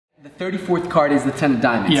The 34th card is the 10 of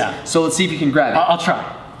diamonds. Yeah. So let's see if you can grab it. I'll try.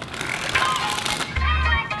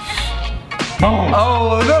 Boom.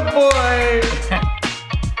 Oh, the boy!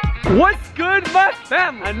 What's good, my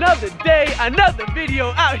fam? Another day, another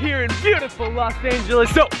video out here in beautiful Los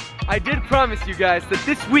Angeles. So, I did promise you guys that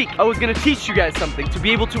this week I was gonna teach you guys something to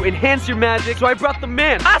be able to enhance your magic. So I brought the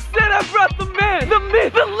man. I said I brought the man, the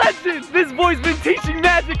myth, the legend. This boy's been teaching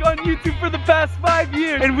magic on YouTube for the past 5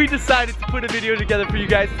 years. And we decided to put a video together for you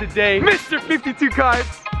guys today. Mr.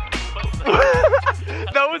 52Kards.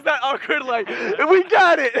 That was that awkward like, we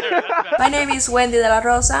got it. My name is Wendy de la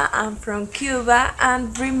Rosa, I'm from Cuba,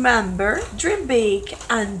 and remember, dream big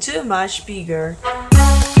and do much bigger.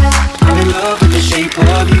 I'm in love with the shape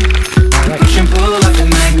of you. Push and pull like a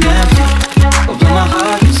magnet. Although my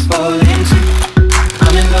heart is falling too.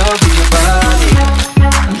 I'm in love with your body.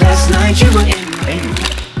 Last night you were in.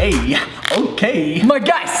 Hey, okay. My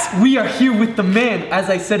guys, we are here with the man, as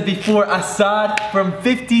I said before, Asad from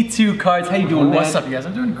 52Kards. How you doing, man? What's up, you guys?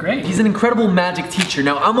 I'm doing great. He's an incredible magic teacher.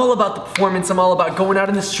 Now, I'm all about the performance. I'm all about going out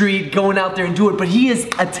in the street, going out there and do it, but he is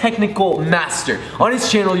a technical master. On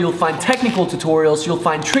his channel, you'll find technical tutorials, you'll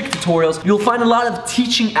find trick tutorials, you'll find a lot of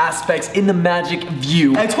teaching aspects in the magic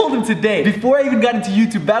view. I told him today, before I even got into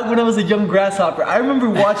YouTube, back when I was a young grasshopper, I remember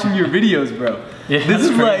watching your videos, bro. Yeah, this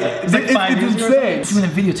is like, it's like 5 years ago. insane. We're doing a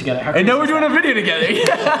video together. And now we're doing a video together.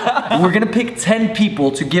 We're gonna pick 10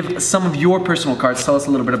 people to give some of your personal cards. Tell us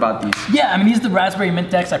a little bit about these. Yeah, I mean, these are the Raspberry Mint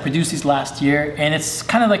decks. I produced these last year, and it's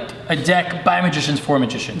kind of like a deck by magicians for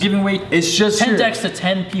magicians. Giving away It's just 10 decks to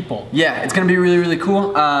 10 people. Yeah, it's gonna be really, really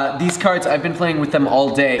cool. These cards, I've been playing with them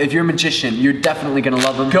all day. If you're a magician, you're definitely gonna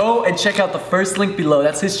love them. Go and check out the first link below.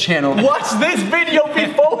 That's his channel. Watch this video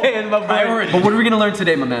beforehand, my boy. Priority. But what are we gonna learn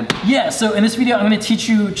today, my man? Yeah, so in this video, I'm gonna teach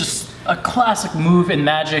you just a classic move in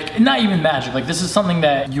magic. Not even magic, like this is something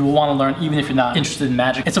that you will wanna learn even if you're not interested in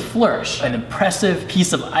magic. It's a flourish, an impressive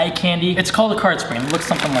piece of eye candy. It's called a card spring. It looks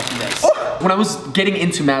something like this. When I was getting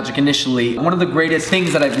into magic initially, one of the greatest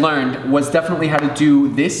things that I've learned was definitely how to do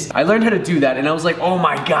this. I learned how to do that and I was like, oh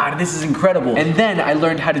my God, this is incredible. And then I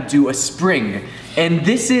learned how to do a spring. And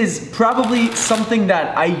this is probably something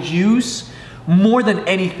that I use more than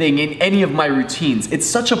anything in any of my routines. It's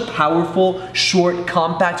such a powerful, short,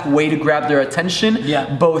 compact way to grab their attention,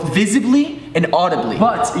 both visibly and audibly.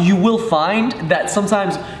 But you will find that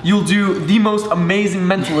sometimes you'll do the most amazing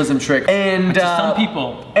mentalism trick, and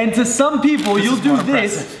to some people, you'll do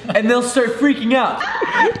this, and they'll start freaking out.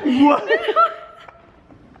 What?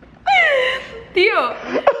 Tío.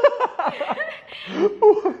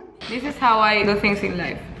 This is how I do things in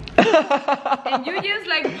life. And you just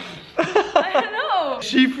like, I don't know.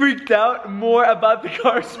 She freaked out more about the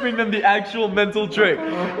card spring than the actual mental trick.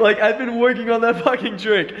 Like, I've been working on that fucking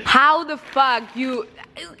trick. How the fuck you,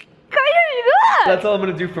 how you do that? That's all I'm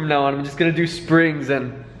gonna do from now on. I'm just gonna do springs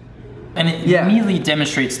and it immediately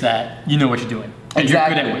demonstrates that you know what you're doing. And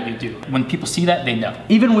Exactly. you're good at what you do. When people see that, they know.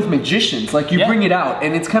 Even with magicians, like you bring it out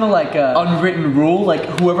and it's kind of like an unwritten rule, like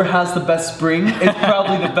whoever has the best spring is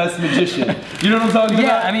probably the best magician. You know what I'm talking about?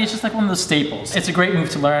 Yeah, I mean, it's just like one of those staples. It's a great move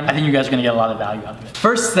to learn. I think you guys are gonna get a lot of value out of it.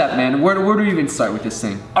 First step, man, where do we even start with this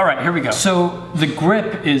thing? All right, here we go. So the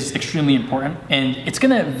grip is extremely important and it's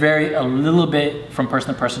gonna vary a little bit from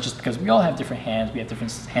person to person just because we all have different hands, we have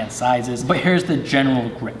different hand sizes, but here's the general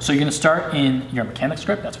grip. So you're gonna start in your mechanics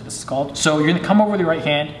grip, that's what this is called. So you're gonna come over with your right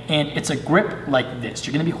hand and it's a grip like this.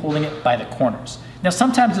 You're gonna be holding it by the corners. Now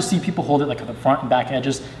sometimes you'll see people hold it like at the front and back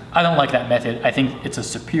edges. I don't like that method. I think it's a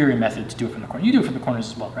superior method to do it from the corner. You do it from the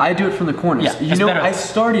corners as well, right? I do it from the corners. Yeah, you know, I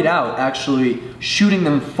started out actually shooting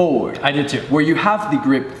them forward. I did too. Where you have the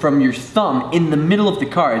grip from your thumb in the middle of the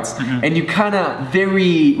cards and you kind of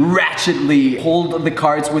very ratchetly hold the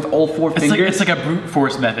cards with all four fingers. It's like a brute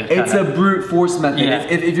force method. It's a brute force method. Yeah.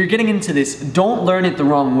 If you're getting into this, don't learn it the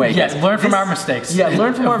wrong way. Yes, learn from our mistakes. Yeah,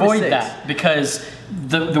 learn from our mistakes. Avoid that because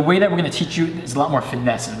the way that we're going to teach you is a lot more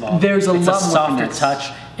finesse involved. There's a lot more softer finesse.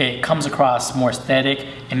 touch. It comes across more aesthetic.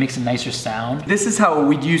 It makes a nicer sound. This is how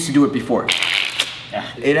we used to do it before. Yeah.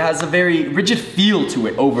 It has a very rigid feel to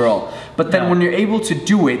it overall. But then when you're able to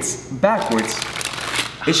do it backwards,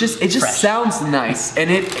 it just sounds nice, and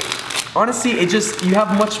honestly, you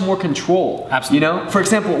have much more control. Absolutely. You know? For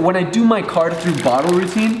example, when I do my card through bottle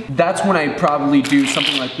routine, that's when I probably do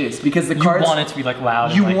something like this because the cards. You want it to be like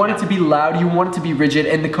loud. You want it to be loud, you want it to be rigid,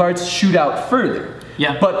 and the cards shoot out further.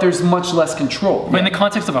 Yeah. But there's much less control. But in the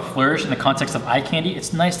context of a flourish, in the context of eye candy,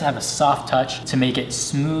 it's nice to have a soft touch to make it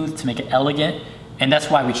smooth, to make it elegant. And that's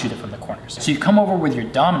why we shoot it from the corners. So you come over with your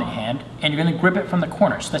dominant hand and you're gonna grip it from the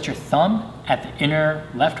corner. So that's your thumb at the inner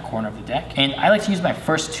left corner of the deck. And I like to use my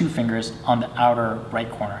first two fingers on the outer right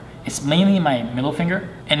corner. It's mainly my middle finger,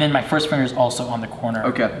 and then my first finger is also on the corner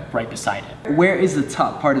right beside it. Where is the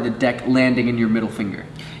top part of the deck landing in your middle finger?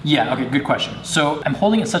 Yeah, okay, good question. So I'm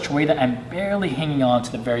holding it in such a way that I'm barely hanging on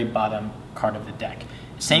to the very bottom card of the deck.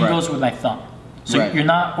 Same goes with my thumb. So you're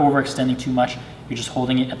not overextending too much, you're just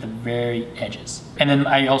holding it at the very edges. And then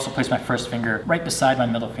I also place my first finger right beside my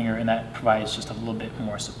middle finger, and that provides just a little bit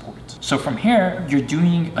more support. So from here, you're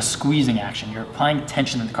doing a squeezing action. You're applying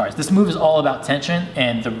tension to the cards. This move is all about tension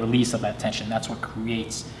and the release of that tension. That's what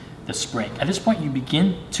creates the spring. At this point, you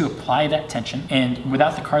begin to apply that tension, and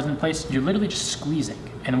without the cards in place, you're literally just squeezing.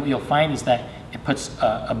 And what you'll find is that it puts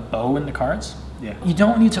a bow in the cards. Yeah. You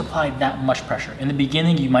don't need to apply that much pressure. In the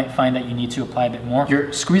beginning, you might find that you need to apply a bit more.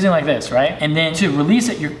 You're squeezing like this, right? And then to release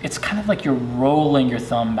it, it's kind of like you're rolling your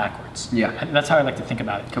thumb backwards. Yeah. And that's how I like to think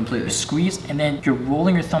about it. Completely. You squeeze, and then you're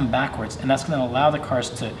rolling your thumb backwards, and that's gonna allow the cards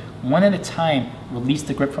to, one at a time, release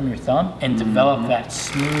the grip from your thumb and develop that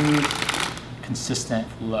smooth, consistent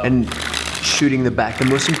flow. And shooting the back. The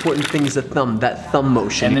most important thing is the thumb, that thumb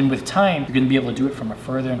motion. And then with time, you're gonna be able to do it from a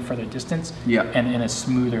further and further distance, and in a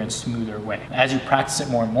smoother and smoother way. As you practice it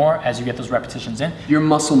more and more, as you get those repetitions in, your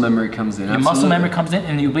muscle memory comes in. Your muscle memory comes in,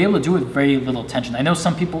 and you'll be able to do it with very little tension. I know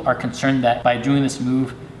some people are concerned that by doing this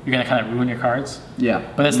move, you're gonna kind of ruin your cards. Yeah.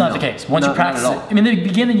 But that's not the case. Once you practice it, I mean, in the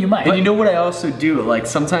beginning you might. But you know what I also do? Like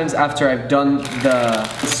sometimes after I've done the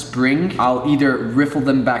spring, I'll either riffle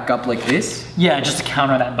them back up like this. Yeah, just to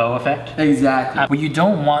counter that bow effect. Exactly. What you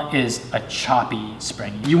don't want is a choppy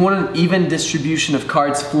spring. You want an even distribution of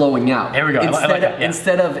cards flowing out. There we go. I like that, yeah.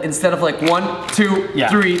 Instead of like 1, 2,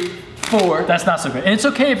 3, 4. That's not so good. And it's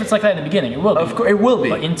okay if it's like that in the beginning. It will be. Of course, it will be.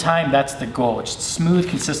 But in time, that's the goal. It's just smooth,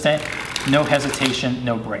 consistent, no hesitation,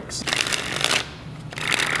 no breaks.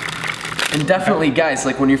 And definitely, guys,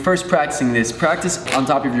 like when you're first practicing this, practice on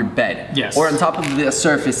top of your bed. Yes. Or on top of the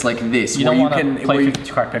surface like this. You don't want to play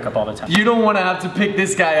 52-card pickup all the time. You don't want to have to pick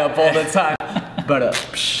this guy up all the time. But,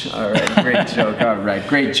 all right, great joke. All right,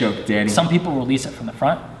 great joke, Danny. Some people release it from the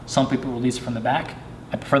front. Some people release it from the back.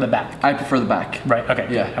 I prefer the back. I prefer the back. Right,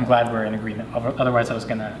 okay. Yeah. I'm glad we're in agreement. Otherwise, I was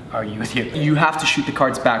going to argue with you. You have to shoot the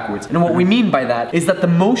cards backwards. And what we mean by that is that the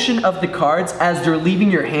motion of the cards as they're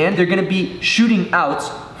leaving your hand, they're going to be shooting out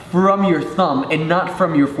from your thumb and not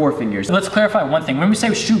from your forefingers. So let's clarify one thing. When we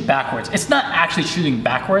say shoot backwards, it's not actually shooting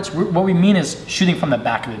backwards. What we mean is shooting from the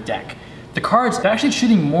back of the deck. The cards, they're actually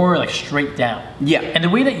shooting more like straight down. Yeah. And the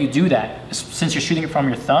way that you do that, since you're shooting it from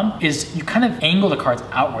your thumb, is you kind of angle the cards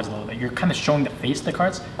outwards a little bit. You're kind of showing the face of the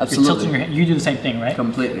cards. Absolutely. You're tilting your hand. You do the same thing, right?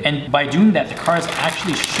 Completely. And by doing that, the cards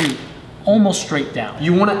actually shoot almost straight down.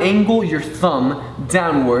 You want to angle your thumb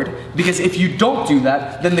downward, because if you don't do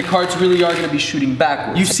that, then the cards really are going to be shooting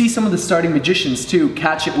backwards. You see some of the starting magicians too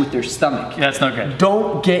catch it with their stomach. Yeah, that's not good.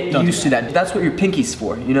 Don't get used to that. That's what your pinky's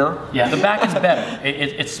for, you know? Yeah, the back is better.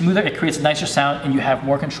 It's smoother, it creates a nicer sound, and you have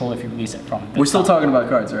more control if you release it from the We're still thumb. talking about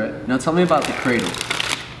cards, right? Now tell me about the cradle.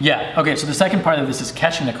 Yeah, okay, so the second part of this is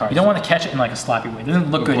catching the card. You don't want to catch it in like a sloppy way. It doesn't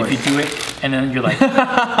look good if you do it, and then you're like...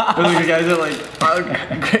 Look, the guys are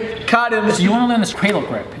like, caught him. So you want to learn this cradle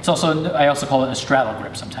grip. It's also, I also call it a straddle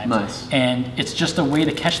grip sometimes. Nice. And it's just a way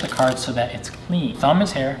to catch the card so that it's clean. Thumb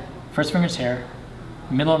is here, first finger's here,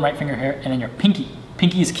 middle and right finger here, and then your pinky.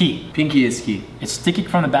 Pinky is key. Pinky is key. It's sticking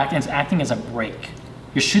from the back and it's acting as a brake.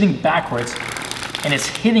 You're shooting backwards, and it's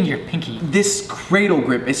hitting your pinky. This cradle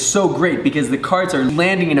grip is so great because the cards are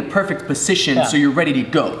landing in a perfect position so you're ready to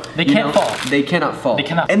go. They can't fall. They cannot fall. They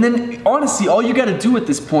cannot. And then honestly, all you gotta do at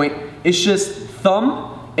this point is just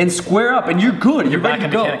thumb and square up and you're good. You're ready to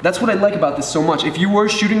go. mechanic. That's what I like about this so much. If you were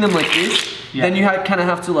shooting them like this, then you kind of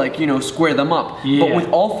have to like, you know, square them up. But with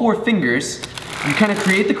all 4 fingers, you kind of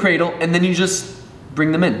create the cradle and then you just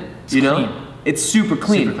bring them in, you know? Clean. It's super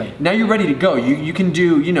clean. Super clean. Now you're ready to go. You can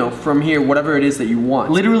do, you know, from here, whatever it is that you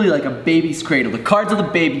want. Literally like a baby's cradle. The cards are the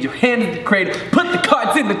baby, your hand is the cradle, put the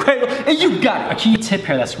cards in the cradle, and you got it. A key tip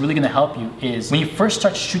here that's really gonna help you is when you first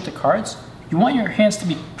start to shoot the cards, you want your hands to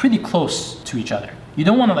be pretty close to each other. You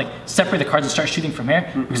don't wanna like separate the cards and start shooting from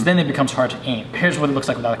here, because then it becomes hard to aim. Here's what it looks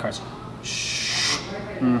like without the cards.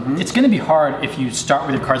 It's gonna be hard if you start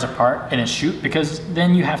with your cards apart and then shoot, because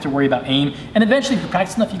then you have to worry about aim, and eventually if you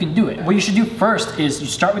practice enough you can do it. What you should do first is you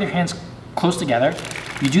start with your hands close together,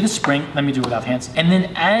 you do the spring, let me do it without hands, and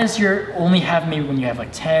then as you're only have maybe when you have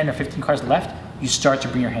like 10 or 15 cards left, you start to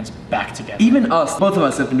bring your hands back together. Even us, both of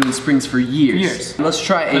us have been doing springs for years. Let's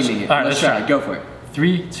try aiming it. All right, let's try it, go for it.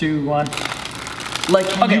 3, 2, 1.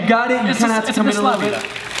 Like, you got it, you kind of have to come in a little bit.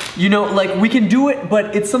 You know, like we can do it,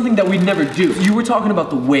 but it's something that we'd never do. You were talking about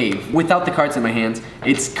the wave. Without the cards in my hands,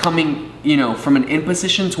 it's coming, you know, from an in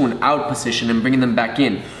position to an out position and bringing them back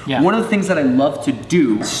in. Yeah. One of the things that I love to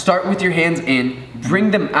do, start with your hands in,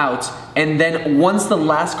 bring them out, and then once the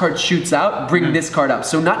last card shoots out, bring this card up.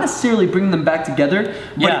 So not necessarily bring them back together,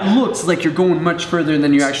 but it looks like you're going much further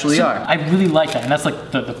than you actually are. I really like that, and that's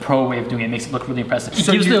like the pro way of doing it. It makes it look really impressive. It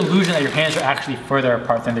gives the illusion that your hands are actually further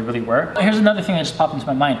apart than they really were. Here's another thing that just popped into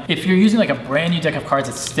my mind. If you're using like a brand new deck of cards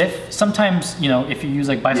that's stiff, sometimes, you know, if you use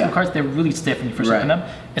like bicycle cards, they're really stiff when you first open them.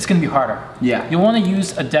 It's gonna be harder. Yeah. You'll wanna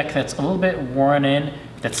use a deck that's a little bit worn in,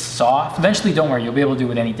 that's soft. Eventually, don't worry, you'll be able to do it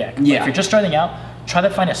with any deck. But if you're just starting out, try to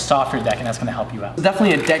find a softer deck, and that's gonna help you out.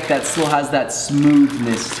 Definitely a deck that still has that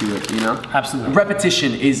smoothness to it, you know? Absolutely.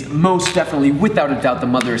 Repetition is most definitely, without a doubt, the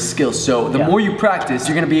mother of skill. So the more you practice,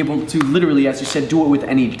 you're gonna be able to literally, as you said, do it with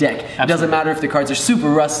any deck. It doesn't matter if the cards are super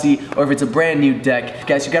rusty or if it's a brand new deck.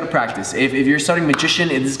 Guys, you gotta practice. If you're starting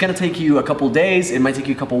Magician, it's gonna take you a couple days, it might take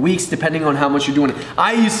you a couple weeks, depending on how much you're doing it.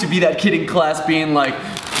 I used to be that kid in class being like,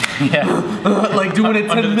 like doing it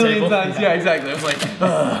 10 million times. Yeah, exactly. I was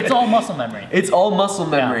like, it's all muscle memory. It's all muscle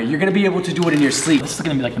memory. You're gonna be able to do it in your sleep. This is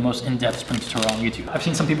gonna be like the most in-depth sprint tutorial on YouTube. I've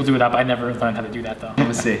seen some people do it up, I never learned how to do that though. Let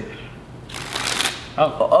me see.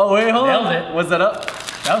 Oh, wait, hold on. Nailed it. Was that up?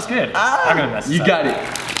 That was good. I'm gonna mess this You up. got it.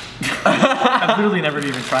 I've literally never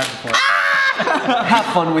even tried before. Have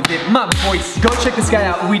fun with it, my boys. Go check this guy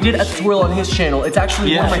out. We did a tutorial on his channel. It's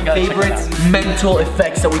actually one of my favorite mental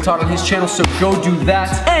effects that we taught on his channel, so go do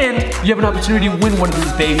that. And you have an opportunity to win one of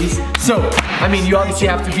these babies. So, I mean, you obviously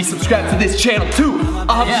have to be subscribed to this channel too,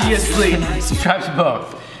 obviously. Subscribe to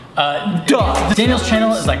both. Daniel's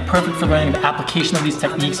channel is like perfect for learning the application of these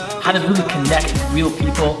techniques, how to really connect with real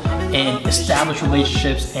people and establish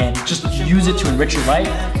relationships and just use it to enrich your life.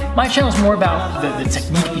 My channel is more about the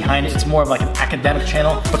technique behind it. It's more of like an academic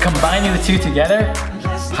channel, but combining the two together,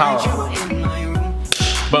 powerful.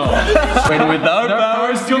 Boom. When with our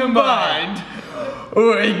powers combined,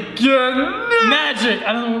 we can magic.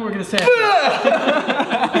 I don't know what we're gonna say.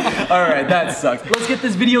 All right, that sucks. Let's get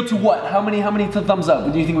this video to what? How many thumbs up?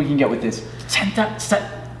 What do you think we can get with this?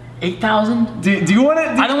 8,000? Do you want to?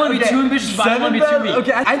 I don't want to be too ambitious, but I don't want to be too weak.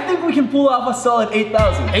 Okay, I think we can pull off a solid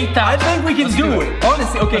 8,000. 8,000. I think we can do it.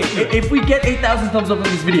 Honestly, okay, if we get 8,000 thumbs up on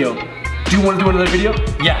this video, do you want to do another video?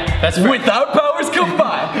 Yeah, that's right. With our powers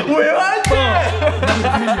combined, we're right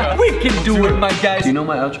there. We can do it, my guys. Do you know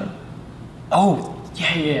my outro? Oh,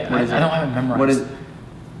 yeah. I don't have it memorized. What is it?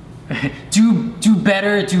 Do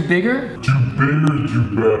better, do bigger? Do bigger, do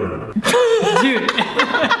better. Dude.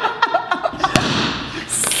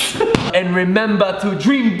 And remember to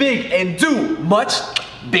dream big and do much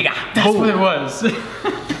bigger. That's what it was.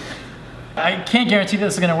 I can't guarantee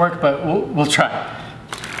this is gonna work, but we'll try.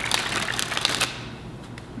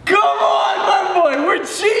 Come on, my boy, we're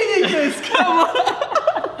cheating this. Come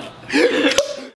on.